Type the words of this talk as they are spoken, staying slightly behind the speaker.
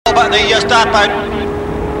But the start boat.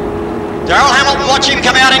 Daryl Hamilton, watch him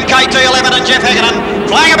come out in KT11 and Jeff Higginen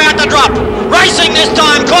flying about to drop. Racing this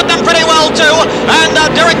time, caught them pretty well too. And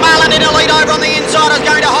Derek Marlin in a lead over on the inside is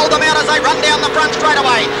going to hold them out as they run down the front straight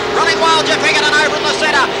away. Running wild, Jeff Higginen over in the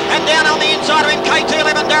centre. And down on the inside of him,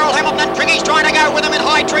 KT11, Daryl Hamilton. And Triggy's trying to go with him in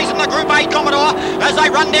high trees in the Group A Commodore as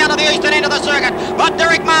they run down to the eastern end of the circuit. But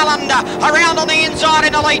Derek Marlin around on the inside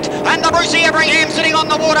in elite. And the Brucey Everingham sitting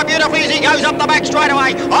on the water beautifully as he goes up the back straight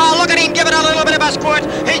away. Oh, look at him give it a little bit of a squirt.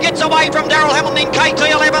 He gets away from Daryl Hamilton in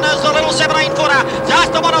KT11 as the little 17-footer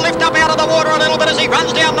starts to want to lift up out of the water a little bit as he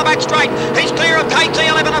runs down the back straight. He's clear of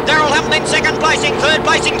KT11 of Daryl Hamilton in second placing. Third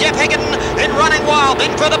placing Jeff Higginen in running wild. Then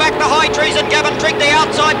further back the high trees and Gavin Trigg the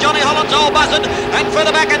outside. Johnny Holland's Old Buzzard. And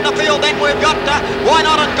further back in the field then we've got Why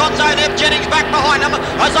Not and Gonzo Nev Jennings back behind them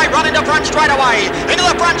as they run into front straight away. Into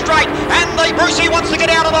the front straight and the Brucey wants to get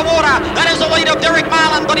out of the water. That is the lead of Derek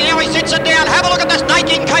Marlin, but now he sits it down. Have a look at the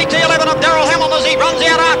snaking KT11 of Daryl Hamilton as he runs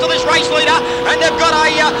out after this race leader. And they've got a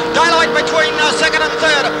daylight between second and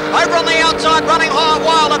third. Over on the outside, running high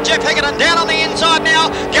wild of Jeff Higginen. Down on the inside now,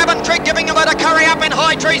 Gavin Trigg giving a bit of curry up in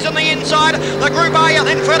high trees on the inside. The Group A, and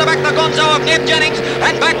then further back the Gonzo of Nev Jennings.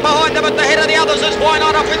 And back behind them at the head of the others is Why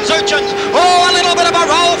Not of Winzuchins. Oh, a little bit of a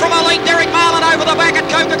roll from elite Derek Marlin over the back at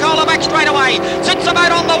Coca-Cola back straight away. Sits the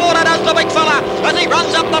boat on the water, does the big fella, as he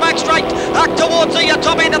runs up the back straight towards the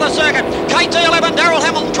top end of the circuit. KT11, Daryl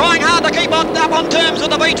Hamilton trying hard to keep up on terms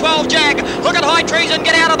with the V12 Jag. Look at high trees and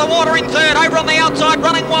get out of the water in third. Over on the outside,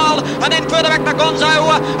 running wild, and then further back the Gonzo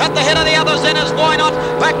at the head of the others. Then is Why Not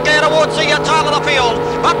back there towards the tail of the field.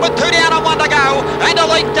 But with two down and one to go, and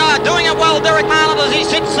elite doing it well. Derek Marlin as he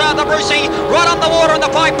sits the Brucey right on the water in the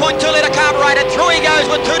 5.2 litre carbureted. Through he goes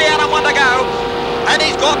with two down and one to go. And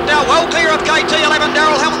he's got well clear of KT11,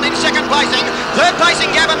 Daryl Hamilton in second placing. Third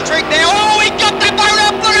placing Gavin Trigg there. Oh, he got that boat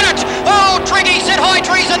up, look at it! Oh, Triggy set high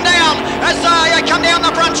trees and down as they come down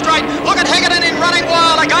the front straight. Look at Higginen in running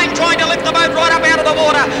wild, again trying to lift the boat right up out of the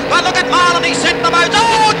water. But look at Marlin, he set the boat.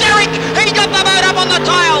 Oh, Derek, he got the boat up on the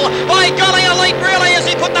tail. By golly, elite really as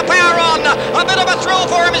he put the power on. A bit of a thrill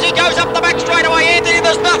for him as he goes up the back straight away. Anthony,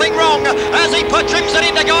 there's nothing wrong as he trims it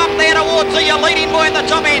in to go up there towards the leading boy at the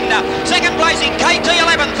top end. Second placing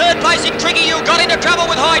KT11, third placing Triggy, you got into trouble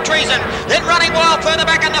with high treason. Then running wild further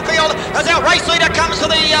back in the field as our race leader comes to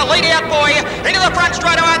the lead out boy into the front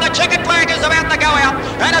straight away, and the checkered flag is about to go out,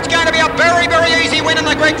 and it's going to be a very, very easy win in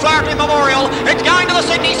the Greg Flaherty Memorial. It's going to the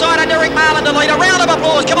Sydney side of Derek Marlin to lead. A round of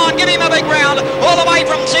applause, come on, give him a big round, all the way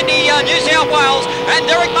from Sydney, New South Wales, and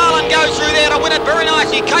Derek Marlin goes through there to win it very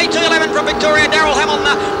nicely. KT11 from Victoria, Daryl Hamilton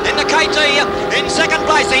in the KT in second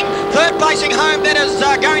placing. Third placing home, that is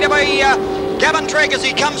going to be Gavin Trigg as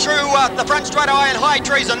he comes through the front straight away in high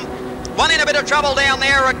treason. One in a bit of trouble down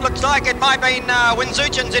there. It looks like it might be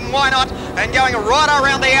Winzuchins in Why Not, and going right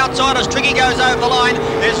around the outside as Triggy goes over the line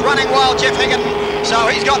is running wild Jeff Higginen.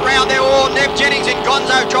 So he's got round there. Oh, Nev Jennings in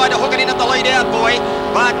Gonzo tried to hook it in at the lead out boy,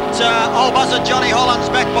 but Old Buzzard Johnny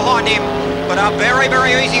Holland's back behind him. But a very,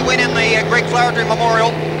 very easy win in the Greg Flaherty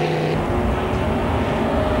Memorial.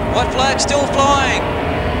 White flag still flying.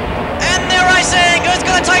 And they're racing. Who's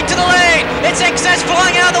going to take to the lead? It's Excess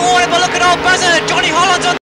flying out of the water, but look at Old Buzzard. Johnny Holland's on